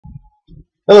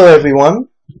Hello everyone.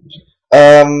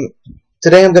 Um,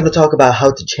 Today I'm going to talk about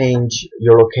how to change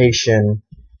your location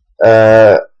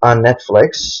on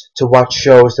Netflix to watch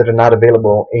shows that are not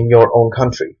available in your own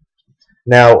country.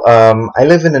 Now, I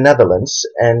live in the Netherlands,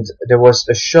 and there was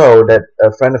a show that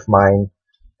a friend of mine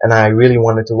and I really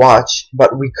wanted to watch,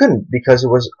 but we couldn't because it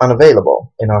was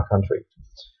unavailable in our country.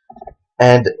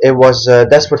 And it was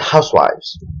Desperate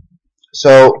Housewives.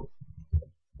 So,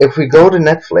 if we go to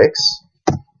Netflix,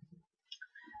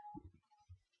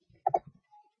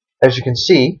 as you can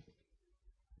see,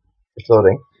 it's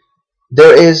loading.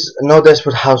 There is no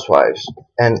Desperate Housewives,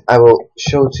 and I will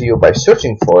show it to you by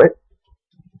searching for it.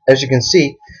 As you can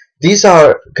see, these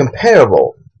are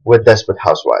comparable with Desperate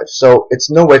Housewives, so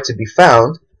it's nowhere to be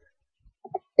found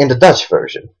in the Dutch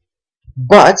version.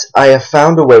 But I have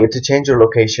found a way to change your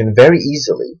location very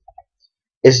easily.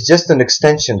 It's just an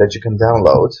extension that you can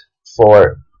download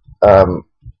for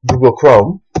Google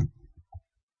Chrome.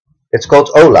 It's called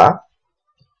Ola.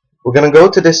 We're going to go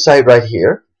to this site right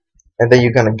here, and then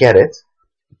you're going to get it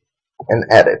and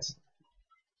add it.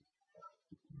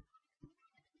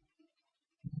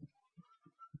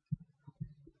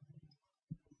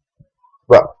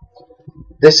 Well,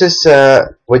 this is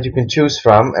what you can choose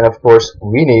from, and of course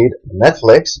we need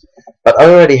Netflix, but I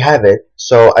already have it,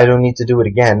 so I don't need to do it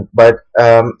again. But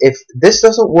if this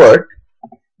doesn't work,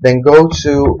 then go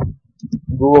to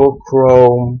Google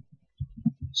Chrome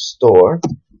Store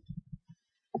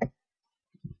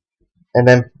and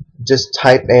then just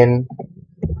type in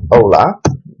Ola.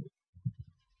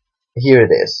 Here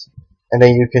it is, and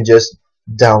then you can just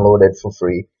download it for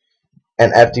free,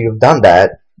 and after you've done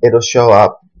that, it'll show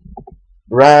up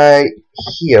right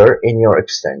here in your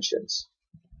extensions.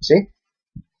 See?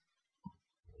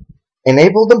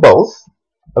 Enable them both,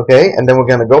 okay, and then we're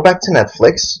gonna go back to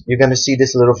Netflix. You're gonna see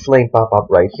this little flame pop up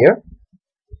right here.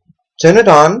 Turn it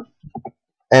on,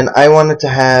 and I wanted to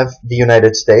have the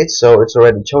United States, so it's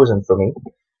already chosen for me.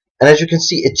 And as you can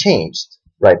see, it changed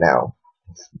right now.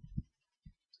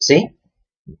 See?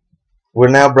 We're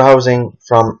now browsing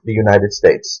from the United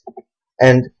States.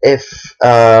 And if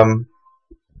I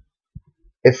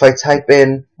type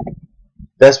in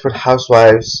Desperate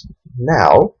Housewives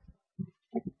now,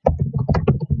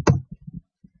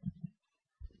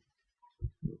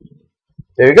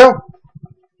 there you go.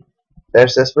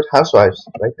 There's Desperate Housewives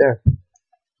right there.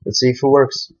 Let's see if it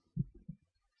works.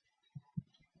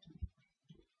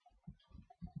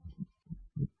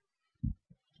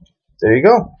 There you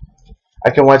go.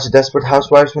 I can watch Desperate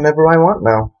Housewives whenever I want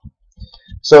now.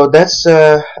 So that's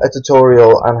a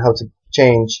tutorial on how to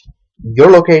change your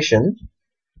location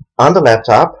on the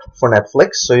laptop for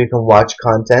Netflix so you can watch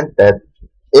content that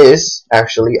is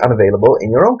actually unavailable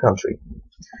in your own country.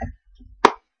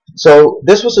 So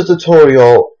this was a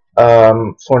tutorial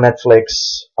for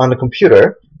Netflix on the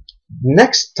computer.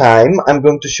 Next time I'm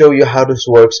going to show you how this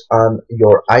works on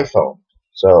your iPhone.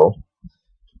 So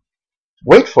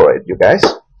wait for it, you guys.